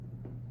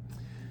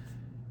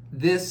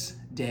This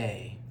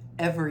day,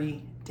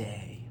 every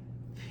day,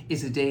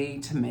 is a day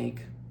to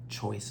make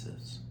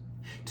choices,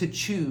 to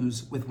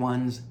choose with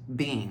one's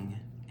being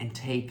and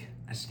take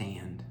a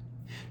stand,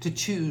 to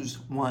choose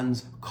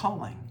one's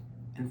calling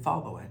and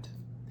follow it,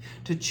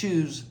 to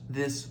choose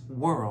this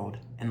world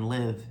and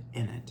live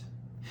in it,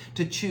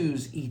 to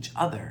choose each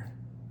other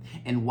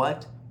and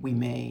what we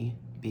may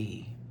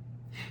be.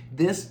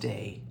 This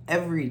day,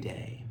 every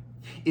day,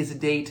 is a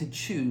day to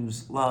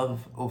choose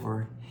love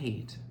over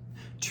hate,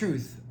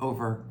 truth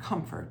over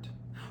comfort,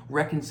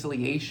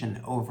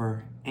 reconciliation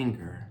over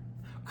anger,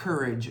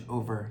 courage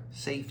over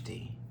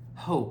safety,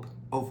 hope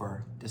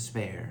over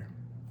despair.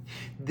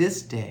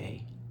 This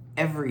day,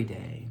 every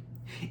day,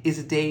 is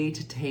a day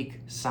to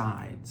take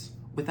sides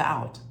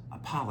without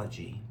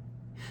apology,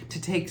 to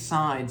take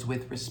sides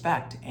with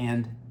respect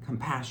and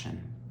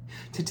compassion,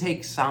 to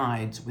take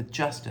sides with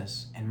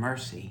justice and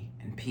mercy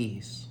and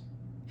peace,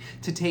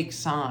 to take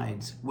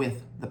sides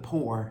with the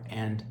poor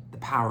and the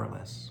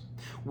powerless,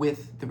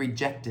 with the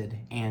rejected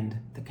and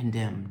the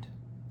condemned,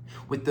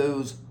 with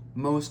those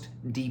most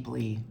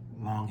deeply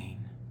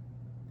longing.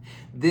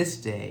 This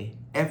day,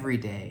 every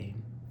day,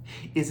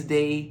 is a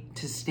day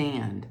to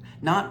stand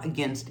not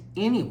against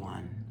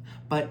anyone,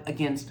 but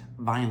against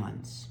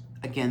violence,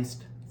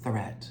 against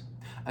threat,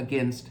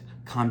 against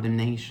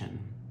condemnation.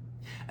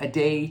 A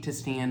day to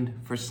stand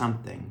for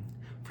something,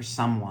 for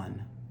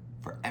someone,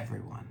 for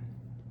everyone.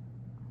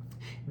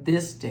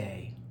 This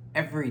day,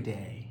 every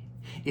day,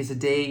 is a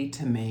day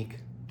to make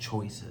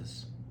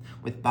choices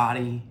with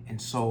body and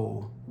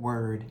soul,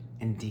 word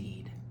and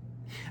deed.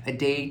 A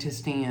day to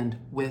stand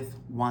with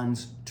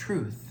one's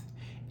truth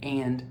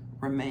and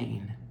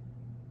remain.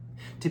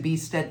 To be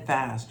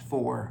steadfast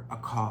for a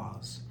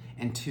cause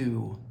and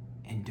to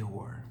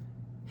endure.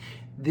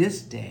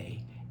 This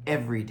day,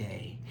 every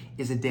day,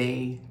 is a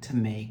day to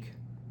make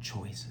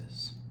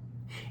choices.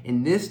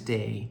 In this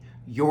day,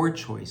 your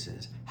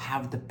choices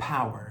have the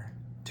power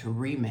to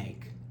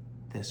remake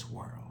this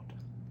world.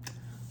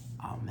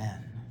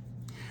 Amen.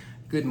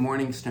 Good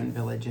morning, Stone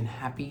Village, and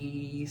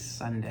happy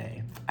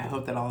Sunday. I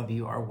hope that all of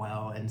you are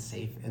well and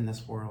safe in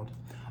this world.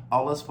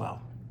 All is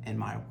well in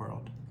my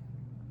world.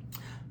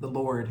 The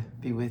Lord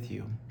be with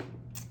you,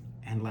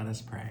 and let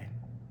us pray.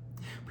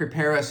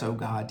 Prepare us, O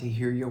God, to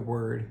hear your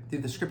word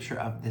through the scripture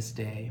of this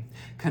day.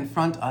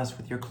 Confront us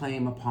with your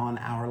claim upon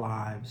our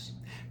lives.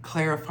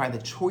 Clarify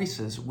the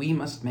choices we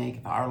must make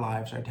if our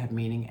lives are to have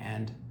meaning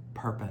and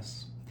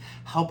purpose.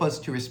 Help us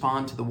to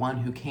respond to the one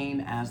who came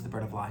as the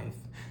bread of life,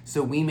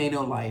 so we may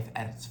know life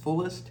at its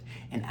fullest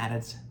and at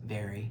its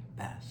very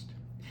best.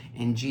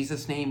 In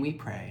Jesus' name we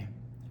pray.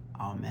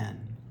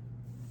 Amen.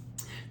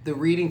 The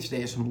reading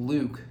today is from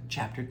Luke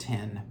chapter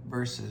 10,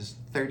 verses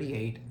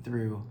 38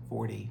 through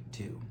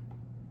 42.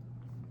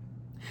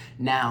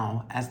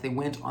 Now, as they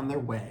went on their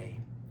way,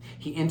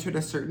 he entered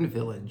a certain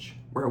village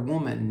where a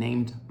woman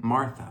named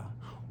Martha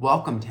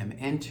welcomed him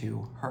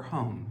into her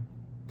home.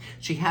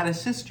 She had a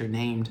sister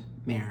named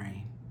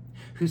Mary,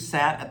 who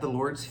sat at the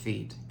Lord's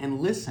feet and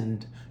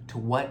listened to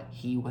what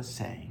he was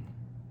saying.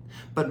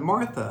 But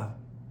Martha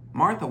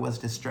was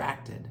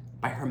distracted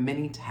by her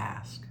many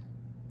tasks.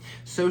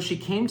 So she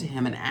came to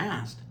him and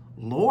asked,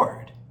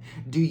 "Lord,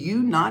 do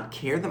you not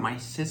care that my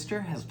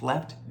sister has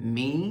left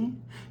me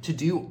to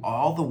do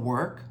all the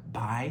work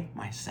by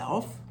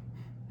myself?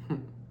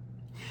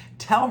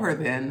 Tell her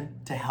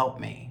then to help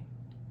me."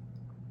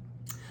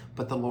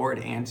 But the Lord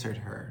answered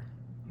her,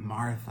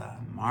 "Martha,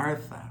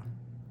 Martha,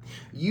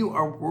 you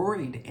are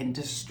worried and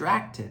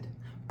distracted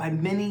by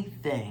many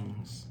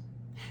things.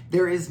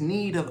 There is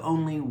need of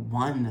only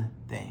one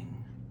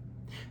thing.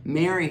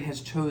 Mary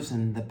has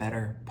chosen the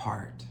better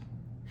part,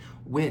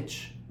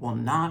 which will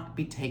not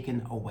be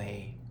taken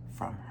away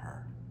from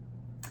her."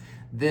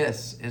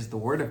 This is the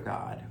word of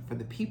God for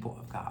the people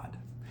of God.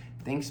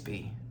 Thanks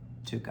be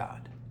to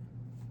God.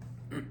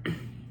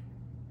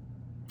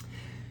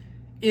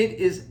 It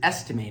is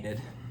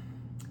estimated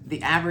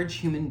the average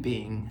human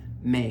being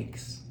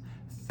makes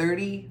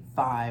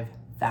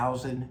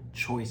 35,000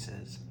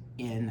 choices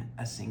in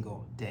a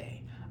single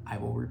day. I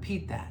will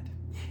repeat that.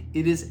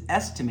 It is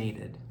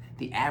estimated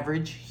the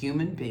average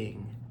human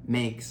being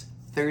makes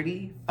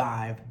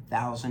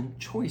 35,000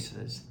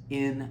 choices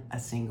in a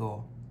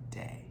single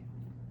day.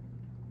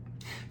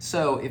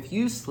 So if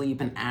you sleep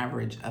an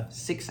average of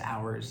 6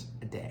 hours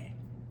a day,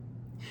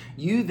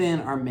 you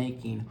then are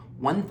making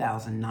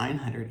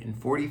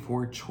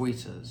 1,944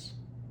 choices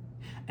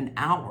an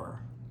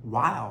hour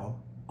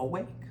while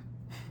awake.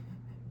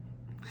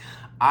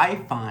 I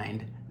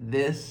find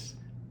this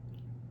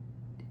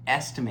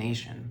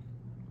estimation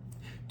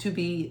to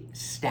be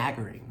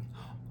staggering,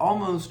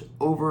 almost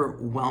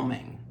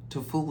overwhelming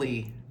to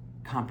fully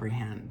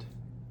comprehend.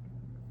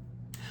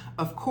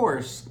 Of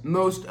course,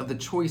 most of the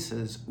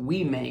choices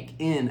we make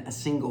in a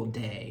single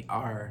day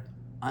are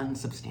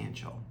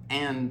unsubstantial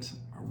and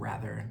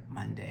rather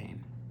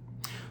mundane.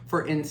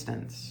 For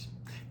instance,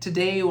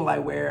 today will I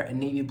wear a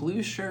navy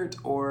blue shirt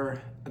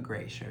or a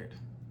gray shirt?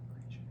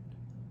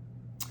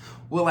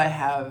 Will I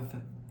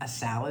have a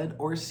salad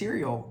or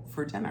cereal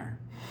for dinner?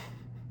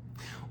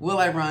 Will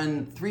I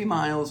run 3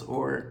 miles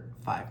or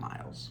 5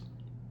 miles?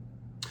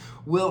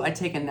 Will I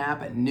take a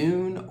nap at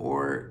noon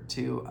or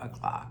 2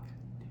 o'clock?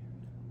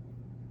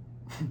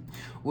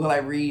 Will I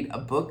read a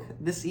book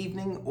this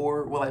evening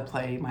or will I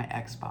play my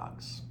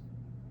Xbox?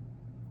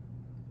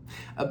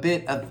 A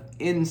bit of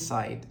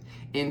insight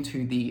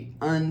into the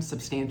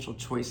unsubstantial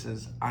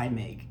choices I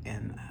make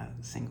in a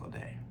single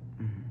day.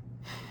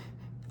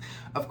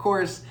 Of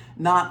course,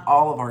 not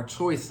all of our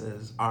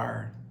choices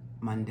are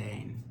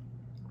mundane.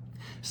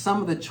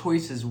 Some of the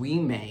choices we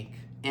make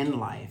in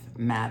life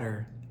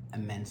matter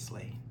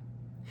immensely.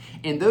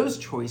 And those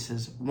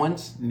choices,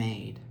 once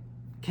made,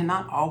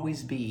 cannot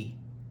always be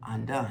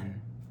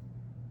undone.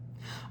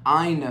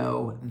 I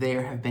know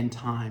there have been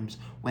times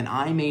when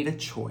I made a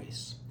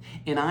choice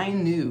and I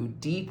knew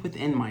deep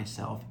within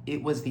myself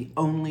it was the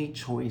only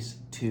choice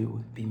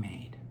to be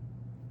made.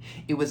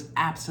 It was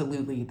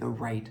absolutely the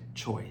right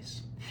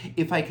choice.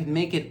 If I could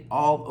make it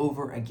all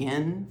over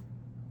again,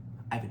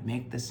 I would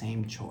make the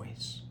same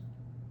choice.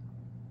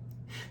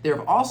 There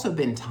have also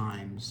been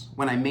times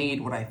when I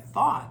made what I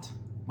thought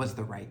was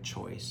the right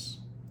choice,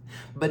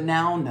 but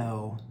now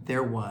know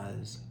there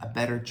was a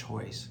better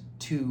choice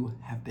to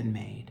have been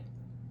made.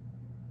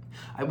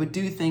 I would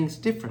do things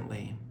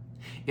differently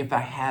if I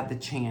had the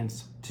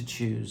chance to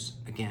choose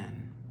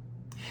again.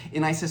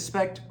 And I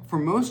suspect for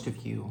most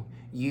of you,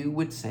 you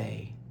would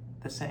say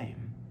the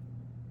same.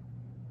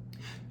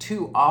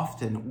 Too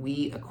often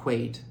we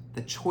equate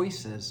the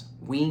choices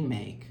we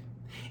make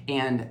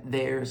and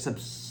their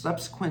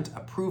subsequent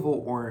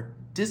approval or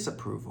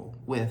disapproval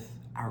with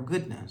our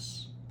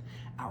goodness,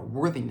 our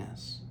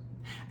worthiness,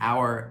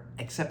 our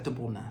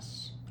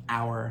acceptableness,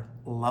 our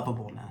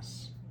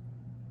lovableness.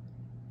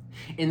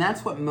 And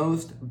that's what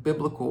most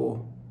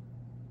biblical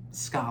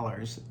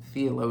scholars,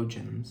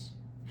 theologians,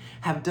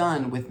 have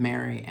done with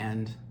Mary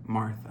and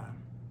Martha.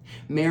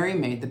 Mary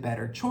made the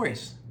better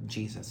choice,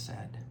 Jesus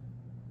said.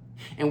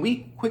 And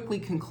we quickly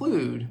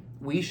conclude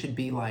we should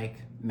be like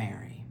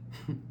Mary,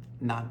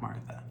 not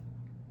Martha.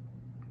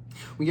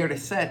 We are to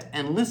sit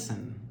and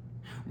listen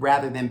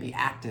rather than be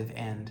active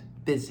and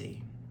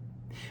busy.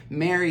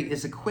 Mary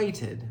is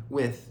equated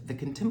with the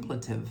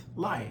contemplative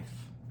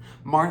life,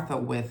 Martha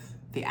with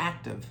the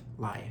active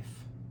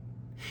life.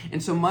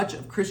 And so much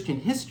of Christian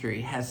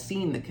history has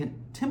seen the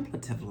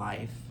contemplative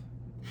life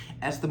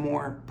as the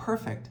more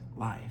perfect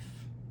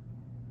life.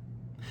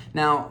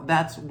 Now,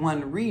 that's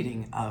one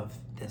reading of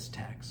this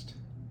text.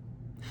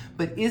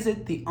 But is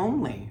it the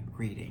only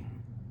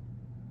reading,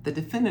 the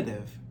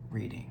definitive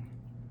reading?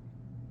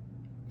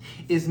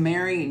 Is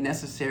Mary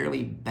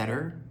necessarily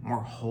better,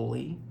 more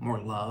holy, more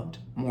loved,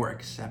 more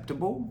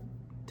acceptable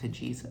to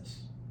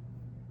Jesus?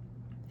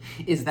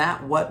 Is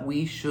that what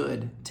we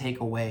should take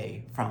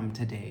away from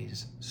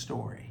today's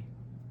story?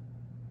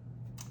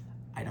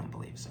 I don't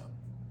believe so.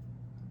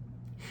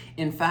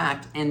 In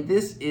fact, and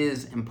this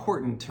is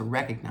important to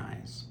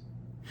recognize,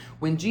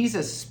 when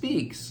Jesus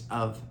speaks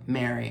of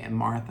Mary and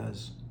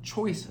Martha's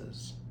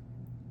choices,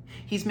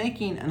 he's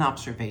making an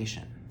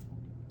observation,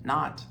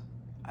 not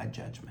a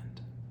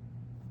judgment.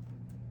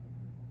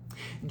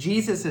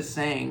 Jesus is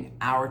saying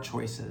our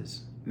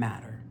choices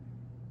matter.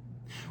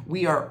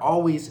 We are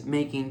always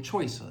making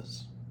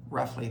choices,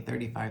 roughly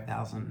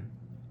 35,000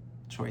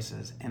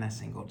 choices in a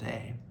single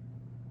day.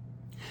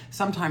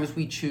 Sometimes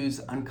we choose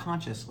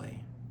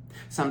unconsciously,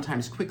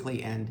 sometimes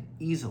quickly and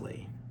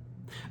easily,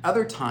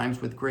 other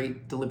times with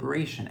great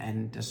deliberation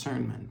and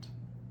discernment.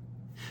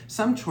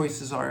 Some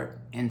choices are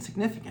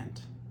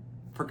insignificant,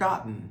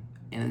 forgotten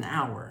in an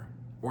hour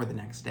or the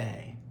next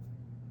day.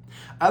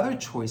 Other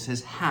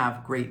choices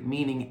have great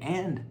meaning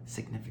and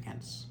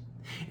significance,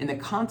 and the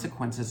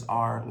consequences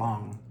are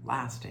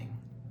long-lasting.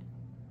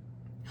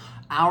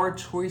 Our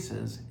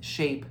choices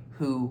shape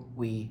who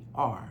we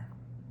are.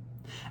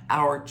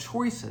 Our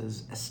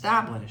choices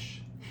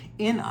establish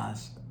in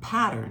us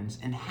patterns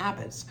and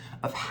habits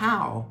of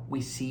how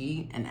we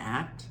see and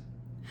act,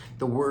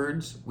 the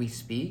words we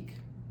speak,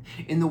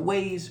 in the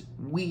ways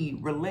we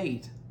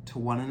relate to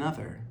one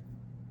another.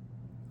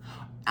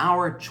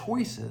 Our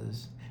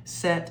choices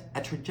set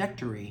a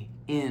trajectory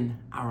in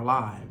our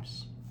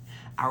lives.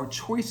 Our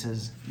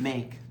choices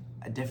make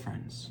a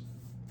difference.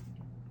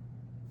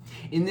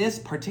 In this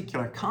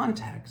particular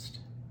context,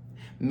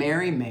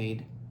 Mary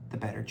made the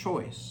better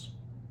choice.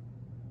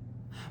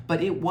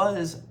 But it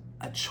was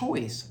a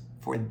choice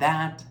for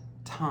that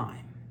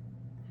time,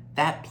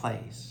 that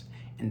place,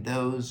 and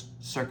those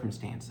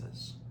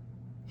circumstances.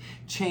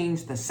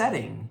 Change the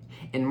setting,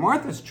 and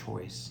Martha's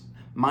choice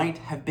might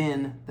have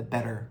been the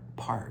better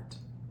part.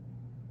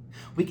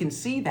 We can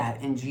see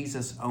that in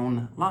Jesus'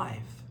 own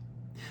life.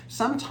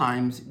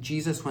 Sometimes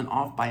Jesus went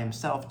off by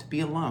himself to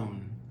be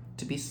alone,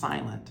 to be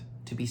silent,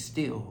 to be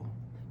still,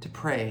 to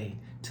pray,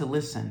 to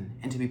listen,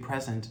 and to be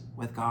present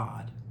with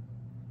God.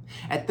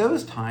 At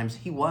those times,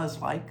 he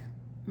was like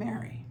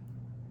Mary.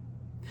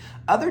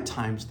 Other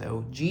times,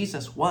 though,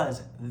 Jesus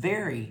was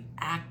very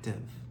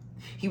active.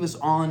 He was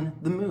on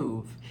the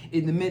move,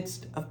 in the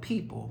midst of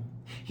people.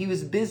 He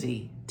was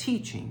busy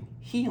teaching,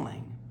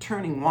 healing,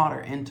 turning water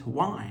into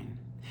wine,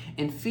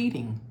 and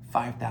feeding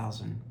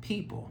 5,000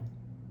 people.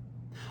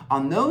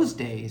 On those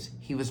days,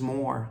 he was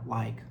more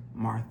like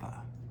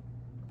Martha.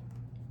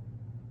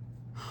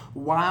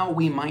 While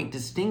we might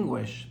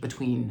distinguish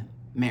between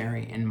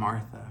Mary and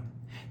Martha,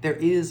 there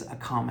is a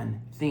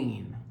common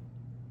theme,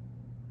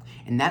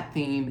 and that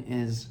theme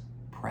is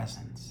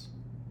presence.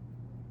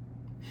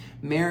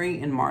 Mary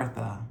and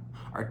Martha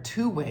are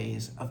two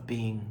ways of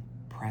being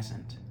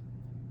present.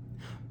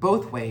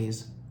 Both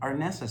ways are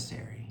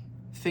necessary,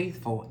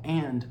 faithful,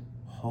 and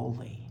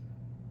holy.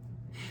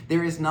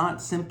 There is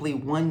not simply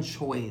one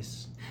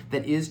choice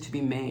that is to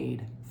be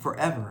made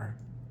forever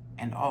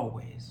and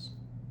always.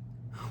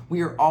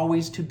 We are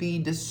always to be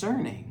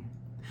discerning,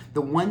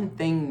 the one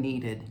thing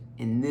needed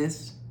in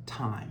this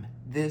time,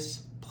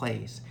 this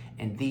place,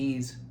 and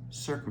these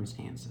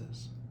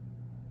circumstances.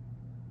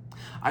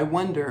 I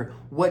wonder,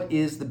 what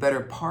is the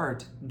better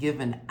part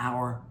given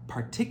our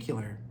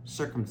particular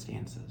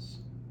circumstances?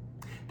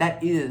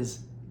 That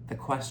is the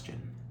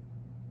question.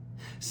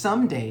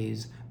 Some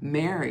days,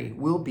 Mary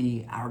will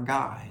be our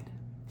guide.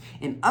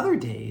 In other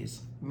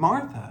days,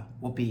 Martha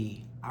will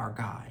be our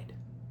guide.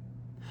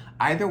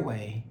 Either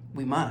way,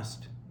 we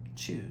must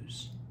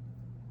choose.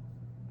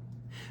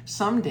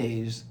 Some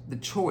days, the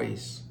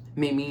choice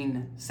may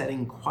mean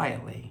sitting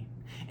quietly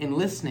and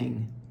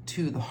listening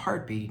to the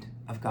heartbeat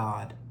of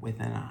God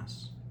within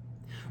us,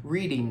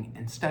 reading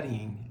and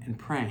studying and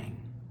praying.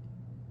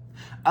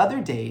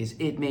 Other days,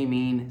 it may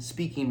mean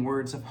speaking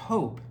words of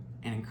hope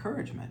and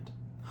encouragement,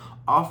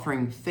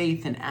 offering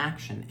faith in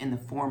action in the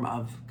form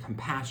of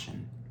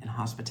compassion and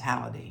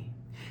hospitality,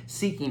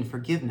 seeking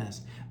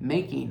forgiveness,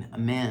 making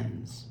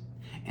amends,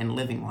 and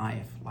living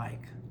life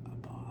like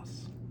a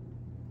boss.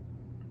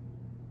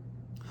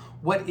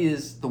 What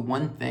is the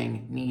one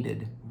thing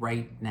needed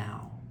right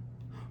now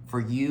for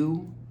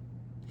you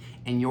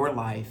and your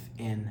life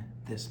in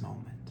this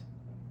moment?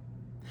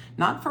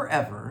 Not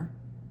forever,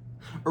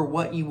 or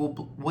what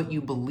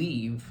you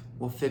believe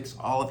will fix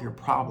all of your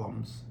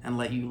problems and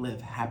let you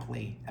live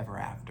happily ever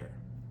after.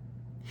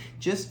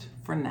 Just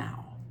for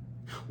now,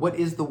 what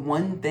is the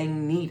one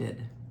thing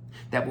needed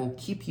that will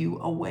keep you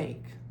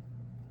awake,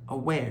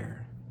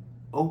 aware,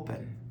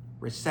 open,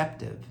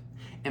 receptive,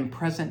 and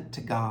present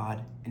to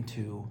God and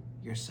to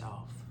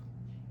yourself?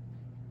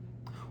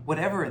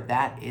 Whatever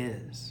that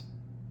is,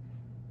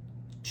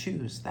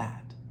 choose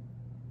that.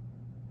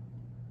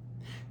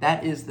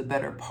 That is the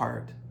better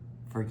part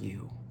for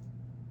you.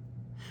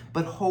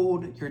 But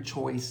hold your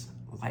choice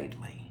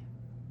lightly,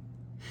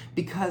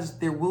 because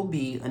there will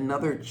be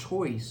another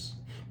choice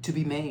to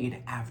be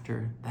made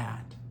after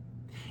that,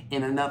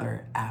 and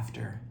another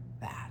after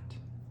that.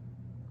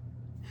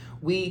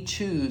 We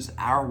choose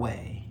our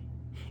way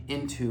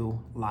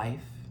into life,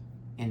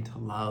 into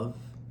love,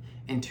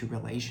 into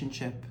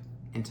relationship,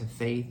 into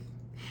faith,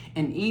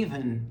 and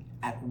even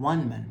at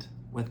one-ment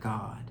with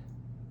God.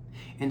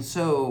 And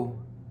so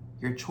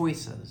your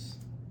choices,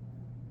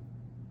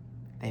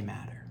 they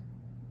matter.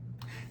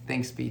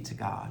 Thanks be to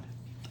God.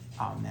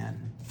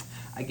 Amen.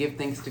 I give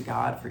thanks to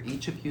God for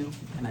each of you,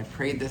 and I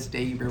pray this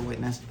day you bear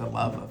witness to the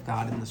love of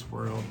God in this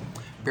world.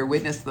 Bear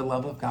witness to the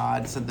love of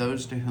God, so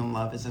those to whom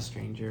love is a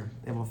stranger,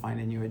 they will find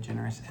in you a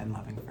generous and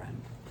loving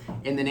friend.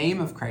 In the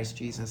name of Christ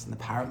Jesus and the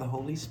power of the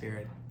Holy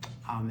Spirit,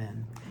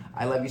 amen.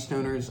 I love you,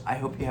 Stoners. I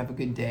hope you have a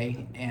good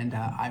day, and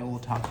I will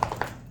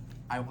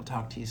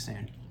talk to you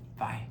soon.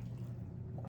 Bye.